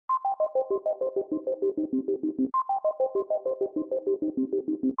Dun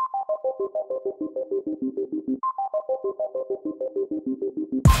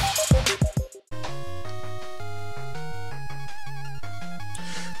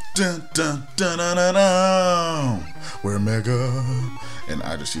dun dun dun dun dun. We're mega. And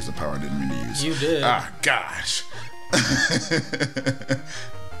I just used the power I didn't mean to use. You did. Ah, gosh.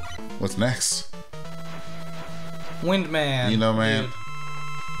 What's next? Windman. You know, man. Dude.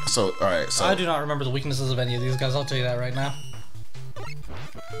 So, alright, so. I do not remember the weaknesses of any of these guys, I'll tell you that right now.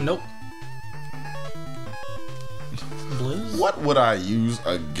 Nope. Blues? What would I use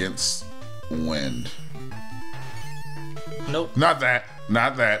against wind? Nope. Not that.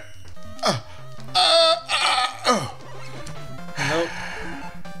 Not that. Nope.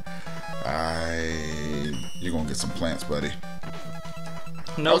 You're gonna get some plants, buddy.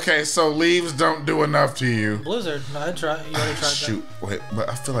 Nope. Okay, so leaves don't do enough to you. Blizzard. No, I tried. You already tried Shoot. Wait, but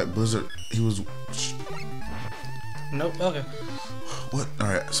I feel like Blizzard, he was... that. Nope. Okay. What?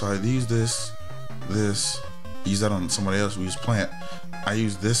 Alright, so I used this, use that on somebody else, we use plant. I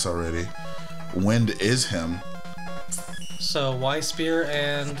used this already. Wind is him. So, Y Spear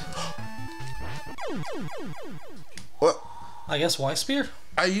and... What? I guess Y Spear?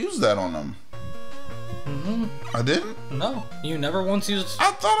 I used that on him. Mm-hmm. I didn't? No. You never once used...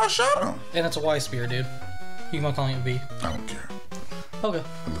 I thought I shot him. And it's a Y Spear, dude. You might call it a B. I don't care. Okay.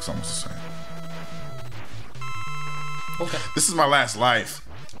 It looks almost the same. Okay. This is my last life.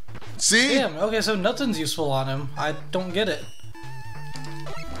 See? Damn, okay, so nothing's useful on him. I don't get it.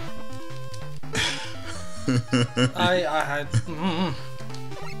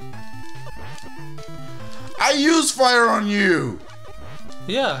 I use fire on you.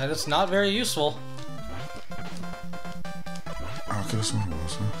 Yeah, and it's not very useful. Oh, okay, that's what it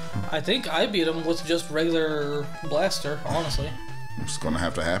was, huh? I think I beat him with just regular blaster, honestly. It's gonna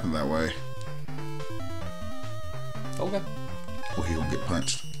have to happen that way. Okay. Well, he gonna get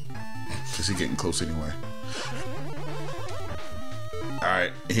punched. Cause he getting close anyway.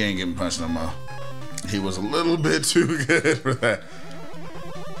 Alright, he ain't getting punched no more. He was a little bit too good for that.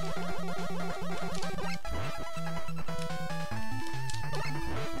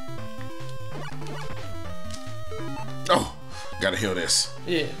 Oh, gotta heal this.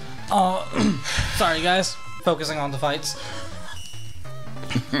 Yeah. Sorry guys, focusing on the fights.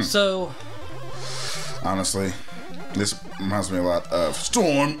 So, honestly, this reminds me a lot of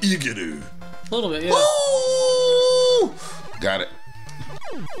Storm Igadu. A little bit, yeah. Woo! Got it.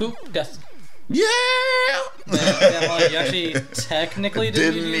 Boop, death. Yeah! Yeah, well, you actually technically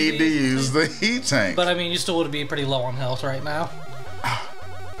didn't need to use the heat tank. But I mean, you still would be pretty low on health right now.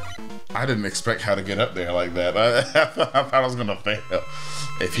 I didn't expect how to get up there like that. I thought I was gonna fail.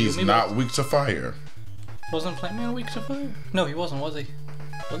 If he's not weak to fire. Wasn't Plant Man weak to fire? No, he wasn't, was he?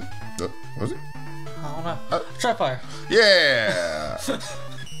 Was he? Was he? I don't know. Try fire. Yeah!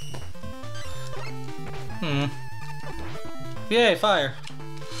 Yay, fire.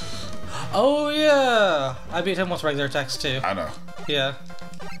 Oh, yeah! I beat him with regular attacks, too. I know. Yeah.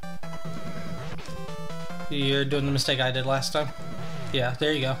 You're doing the mistake I did last time. Yeah,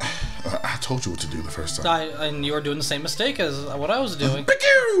 there you go. I told you what to do the first time. And you were doing the same mistake as what I was doing.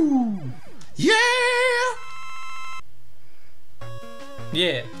 Yeah!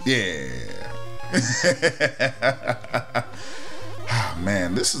 Yeah. Yeah. Oh,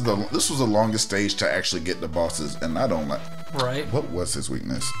 man, this was the longest stage to actually get the bosses, and I don't like. Right. What was his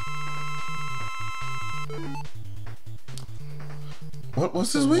weakness? What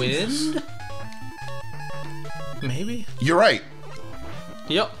was his weakness? Wind? Maybe? You're right.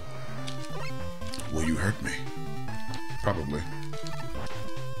 Yep. Will you hurt me? Probably.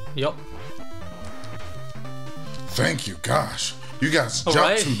 Yep. Thank you, gosh. You guys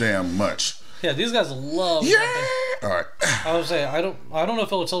jump too damn much. Yeah, these guys love Yeah! jumping. Alright. I would say, I don't know if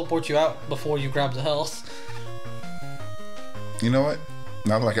it'll teleport you out before you grab the health. You know what?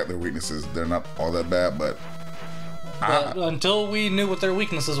 Now that I got their weaknesses, they're not all that bad, but until we knew what their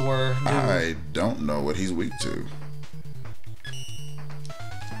weaknesses were. I don't know what he's weak to.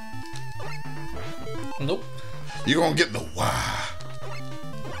 Nope. You're gonna get the why.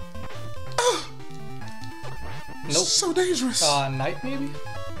 Nope. So dangerous. Night maybe?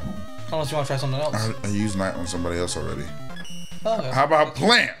 Unless you want to try something else. I used night on somebody else already. Oh, okay. How about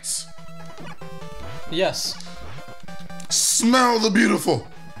plants? Yes. Smell the beautiful.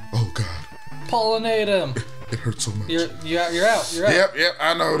 Oh God. Pollinate him. It hurts so much. You're out. You're out. Yep.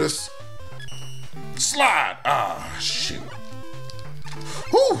 I noticed. Slide. Ah, shoot.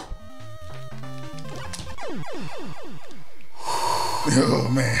 Whew. Oh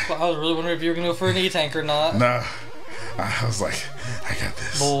man. Well, I was really wondering if you were gonna go for an E-tank or not. Nah. I was like, I got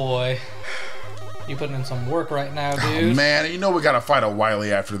this. Boy. You putting in some work right now, Oh, dude. man, you know we gotta fight a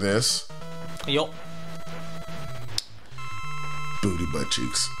Wily after this. Yup. Booty butt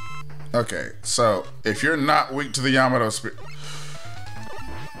cheeks. Okay, so if you're not weak to the Yamato spirit.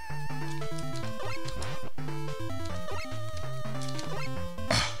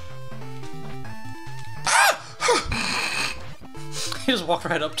 He just walked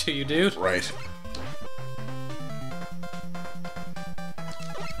right up to you, dude. Right.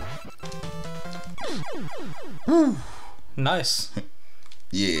 Woo. Nice.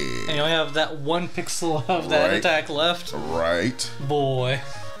 Yeah. And you only have that one pixel of that attack left. Right. Boy.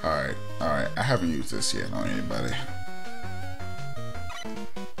 Alright, alright. I haven't used this yet on anybody.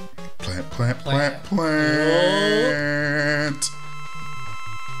 Plant, plant, plant, plant.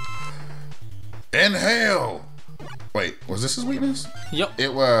 Inhale. Wait, was this his weakness? Yep.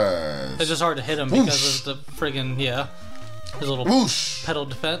 It was. It's just hard to hit him because of the friggin', his little Whoosh. pedal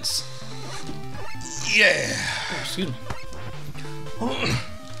defense. Yeah. Oh, excuse me.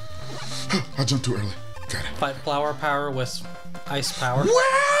 I jumped too early. Got it. Fight flower power with ice power.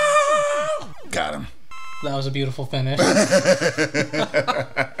 Wow! Got him. That was a beautiful finish.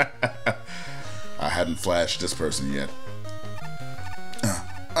 I hadn't flashed this person yet.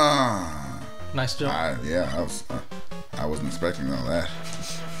 Nice jump. I wasn't expecting all that.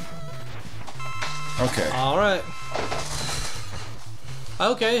 Okay. Alright.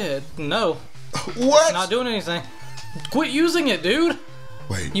 Okay, no. What? It's not doing anything. Quit using it, dude!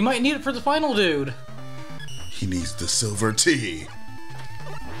 Wait. You might need it for the final dude. He needs the silver tea.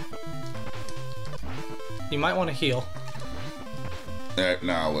 You might want to heal.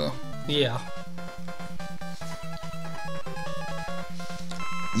 No, I will. Yeah.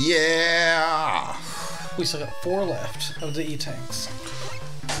 Yeah. We still got 4 left of the E-tanks.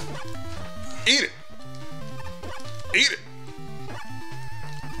 Eat it. Eat it.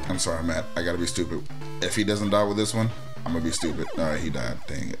 I'm sorry, Matt. I gotta be stupid. If he doesn't die with this one, I'm gonna be stupid. Alright, he died.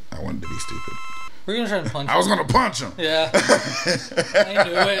 Dang it. I wanted to be stupid. We're gonna try to punch him. I was gonna punch him. Yeah. I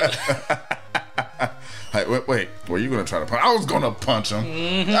knew it. Hey, wait. Were you gonna try to punch? I was gonna punch him.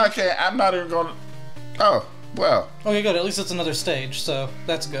 Okay, I'm not even gonna. Oh, well. Okay, good. At least it's another stage, so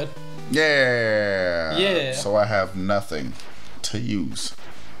that's good. Yeah. Yeah. So I have nothing to use.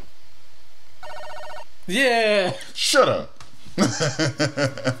 Yeah. Shut up. No,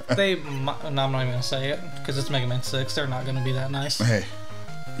 I'm not even gonna say it because it's Mega Man 6. They're not gonna be that nice. Hey,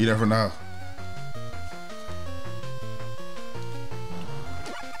 you never know.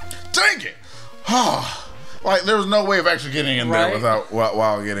 Dang it! Like there was no way of actually getting in there without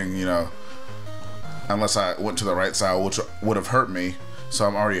while getting, unless I went to the right side, which would have hurt me. So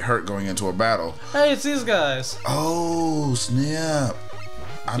I'm already hurt going into a battle. Hey, it's these guys. Oh snap!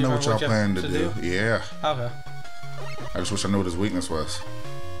 I know what y'all plan to do. Yeah. Okay. I just wish I knew what his weakness was.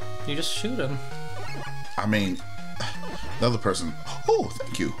 You just shoot him. I mean, the other person. Oh,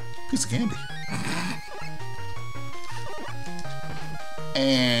 thank you. Piece of candy.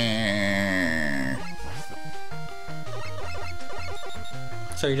 And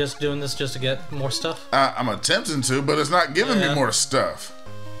So you're just doing this just to get more stuff? I'm attempting to, but it's not giving me more stuff.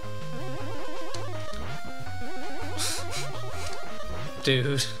 Dude,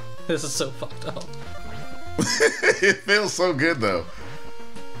 this is so fucked up. It feels so good though.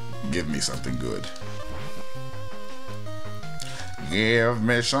 Give me something good. Give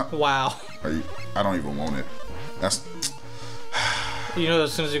me something. Wow. I don't even want it. That's. You know,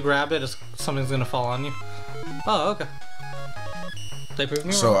 as soon as you grab it, something's gonna fall on you. Oh, okay. They proved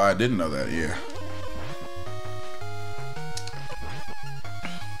me So wrong. I didn't know that. Yeah.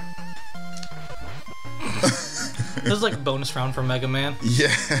 This is like a bonus round for Mega Man.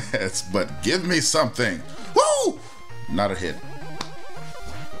 Yes, but give me something. Woo! Not a hit.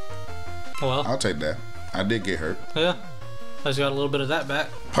 Well, I'll take that. I did get hurt. yeah. I just got a little bit of that back.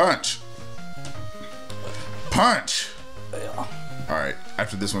 Punch. Punch. Yeah. All right.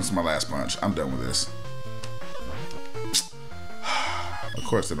 After this one's my last punch. I'm done with this. Of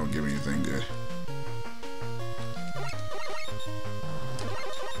course, they don't give me anything good.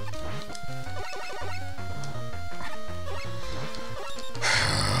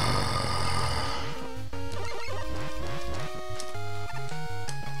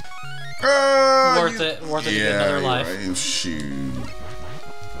 Worth it to get another life. Right. Shoot.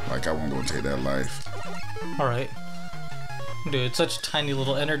 Like I won't go and take that life. Alright. Dude, such tiny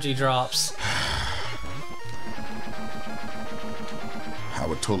little energy drops. I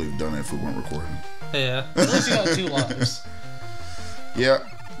would totally have done it if we weren't recording. Yeah. At least you got 2 lives. Yeah.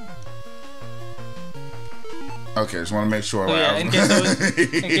 Okay, just want to make sure. Oh, yeah, in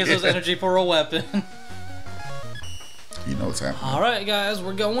case those energy for a weapon. You know what's happening. Alright, guys,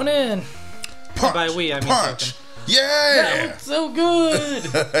 we're going in. punch, by we, I mean punch. Token. Yeah. That looked so good.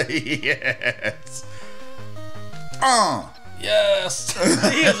 Yes. Yes.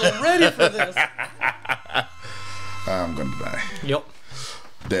 He is ready for this. I'm gonna die. Yep.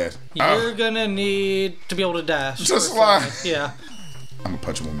 Dead. You're gonna need to be able to dash. Just lie. Yeah. I'm gonna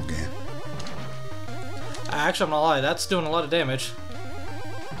punch him one more again. Actually, I'm gonna lie. That's doing a lot of damage.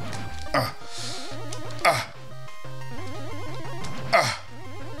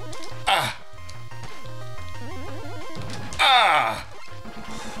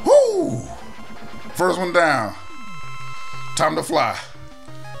 Woo! First one down. Time to fly.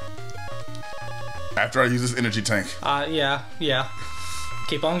 After I use this energy tank. Yeah.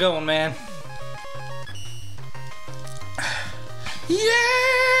 Keep on going, man. Yeah!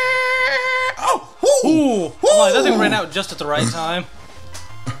 Oh! Woo! Ooh! Woo! Oh, that thing ran out just at the right time.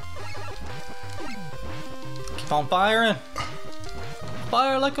 Keep on firing.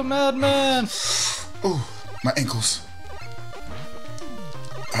 Fire like a madman. Ooh, my ankles.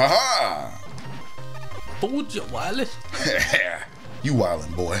 Haha! Fooled you, Wiley. You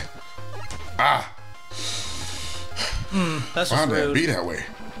wildin', boy. That's just Find that rude. be that way.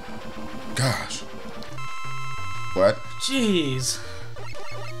 Gosh. What? Jeez.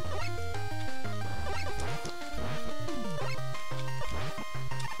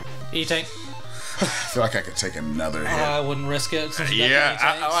 E-tank. I feel like I could take another hit. I wouldn't risk it. Since you got Yeah, the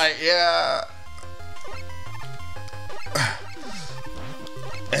E-tanks. I like, yeah.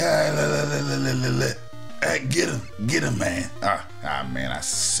 Get him, man. Man, that's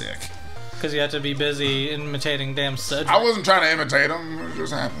sick. Because you have to be busy imitating damn Cedric. I wasn't trying to imitate him. It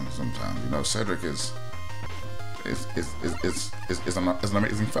just happens sometimes. You know, Cedric is an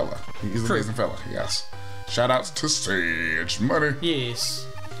amazing fella. He's an amazing fella. Yes. Shout outs to Sage Money. Yes.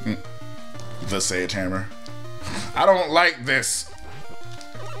 The Sage Hammer. I don't like this.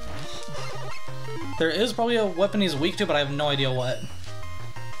 There is probably a weapon he's weak to, but I have no idea what.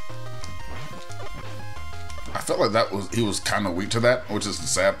 I felt like he was kind of weak to that, which is the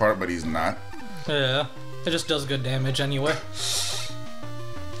sad part, but he's not. Yeah. It just does good damage anyway.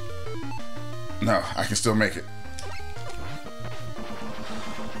 No, I can still make it.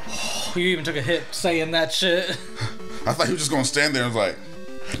 You even took a hit saying that shit. I thought he was just gonna stand there and was like,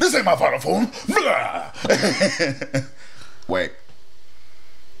 "This ain't my final form." Blah. Wait.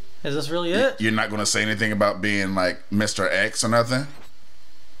 Is this really it? You're not gonna say anything about being like Mr. X or nothing?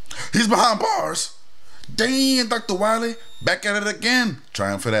 He's behind bars. Dang, Dr. Wily, back at it again.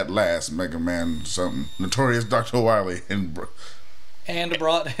 Trying for that last Mega Man something. Notorious Dr. Wily. And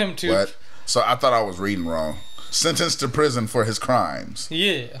brought him to... What? So I thought I was reading wrong. Sentenced to prison for his crimes.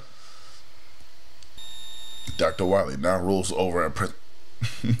 Yeah. Dr. Wily now rules over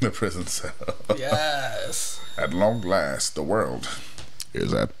the prison cell. Yes. At long last, the world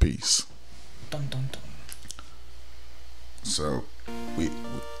is at peace. Dun, dun, dun. So,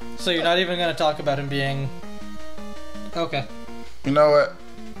 So you're not even gonna talk about him being... Okay. You know what?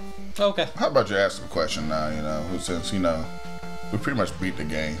 Okay. How about you ask a question now, you know, since, you know, we pretty much beat the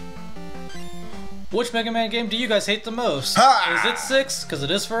game. Which Mega Man game do you guys hate the most? Ha! Is it 6? Because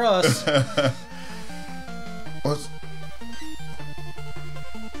it is for us. What's...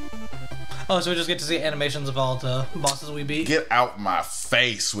 Oh, so we just get to see animations of all the bosses we beat? Get out my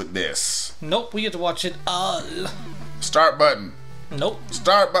face with this. Nope, we get to watch it all. Start button. Nope.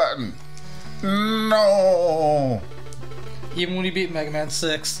 Start button. No. Even when you beat Mega Man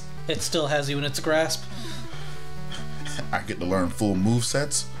 6, it still has you in its grasp. I get to learn full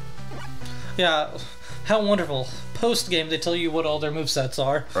movesets. Yeah, how wonderful. Post-game, they tell you what all their movesets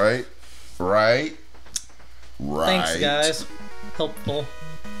are. Right. Thanks, guys. Helpful.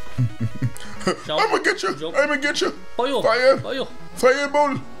 I'm gonna get you. Jump. I'm gonna get you. Fire. Fire. Fire.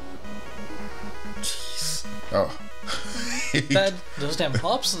 Fireball. Jeez. Oh. Those damn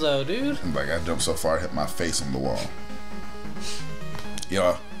hops, though, dude. Like, I jumped so far, I hit my face on the wall.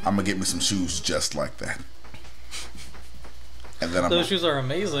 Yo, I'm gonna get me some shoes just like that. And then Those shoes are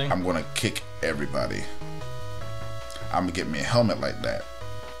amazing. I'm gonna kick everybody. I'm gonna get me a helmet like that.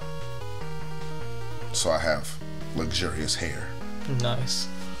 So I have luxurious hair. Nice.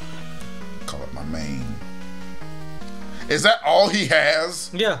 Call it my mane. Is that all he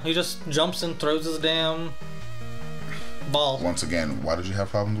has? Yeah, he just jumps and throws his damn ball. Once again, why did you have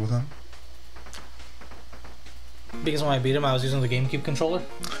problems with him? Because when I beat him, I was using the GameCube controller.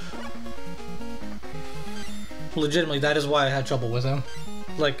 Legitimately, that is why I had trouble with him.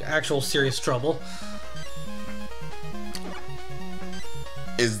 Like, actual serious trouble.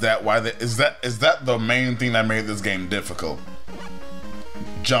 Is that why? Is that the main thing that made this game difficult?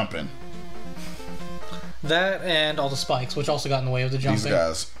 Jumping. That and all the spikes, which also got in the way of the jumping. These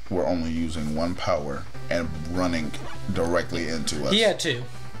guys were only using one power and running directly into us. He had 2.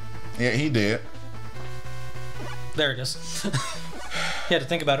 Yeah, he did. There it is. He had to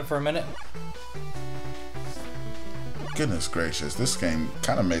think about it for a minute. Goodness gracious, this game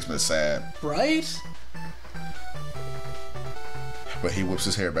kind of makes me sad. Right? But he whips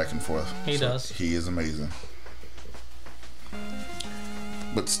his hair back and forth. He does. He is amazing.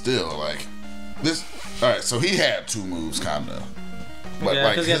 But still, like, this... Alright, so he had 2 moves, kind of. But yeah,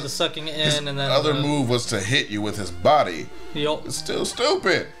 like because he had the sucking in and then... The other move was to hit you with his body. Yup. It's still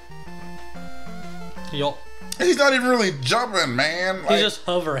stupid. Yup. He's not even really jumping, man. Like, He's just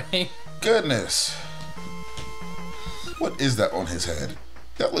hovering. Goodness. What is that on his head?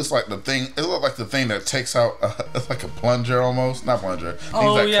 That looks like the thing. It looks like the thing that takes out. It's like a plunger almost, not plunger.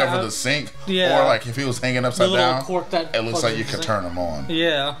 Things that cover the sink. Yeah. Or like if he was hanging upside down. Cork that it looks like you could turn them on.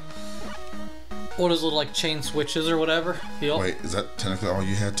 Yeah. Or those little like chain switches or whatever. Yep. Wait, is that technically all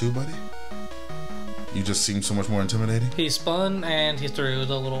you had too, buddy? You just seem so much more intimidating. He spun and he threw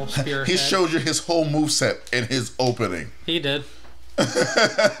the little spear. He showed you his whole moveset in his opening. He did. You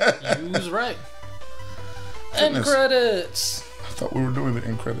was right. End credits. I thought we were doing the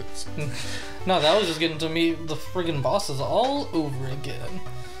end credits. No, that was just getting to meet the friggin' bosses all over again.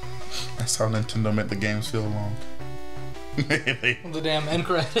 That's how Nintendo made the games feel long. The damn end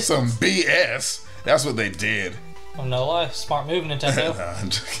credits. Some BS. That's what they did. Oh no lie, smart move, Nintendo.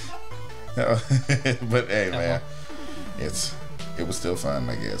 But hey, man, it was still fun,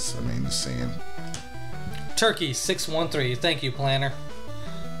 I guess. I mean, just seeing. Turkey 613. Thank you, planner.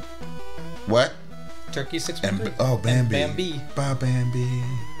 What? Turkey 613. Oh, Bambi. Bambi. Bye, Bambi.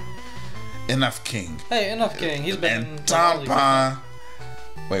 Enough King. Hey, Enough King. He's been. And Tampon.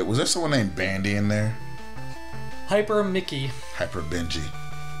 Wait, was there someone named Bandy in there? Hyper Mickey. Hyper Benji.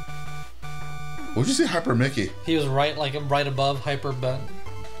 Would you say Hyper Mickey? He was right above Hyper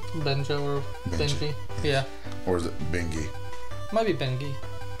Benjo or Benji. Yeah. Or is it Bengi? Might be Bengi.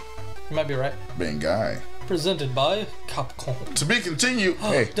 You might be right. Bengai. Presented by Capcom. To be continued.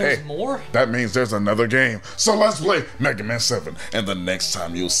 There's more? That means there's another game. So let's play Mega Man 7. And the next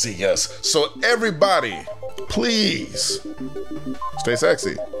time you'll see us. So everybody, please stay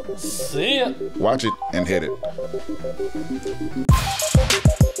sexy. See ya. Watch it and hit it.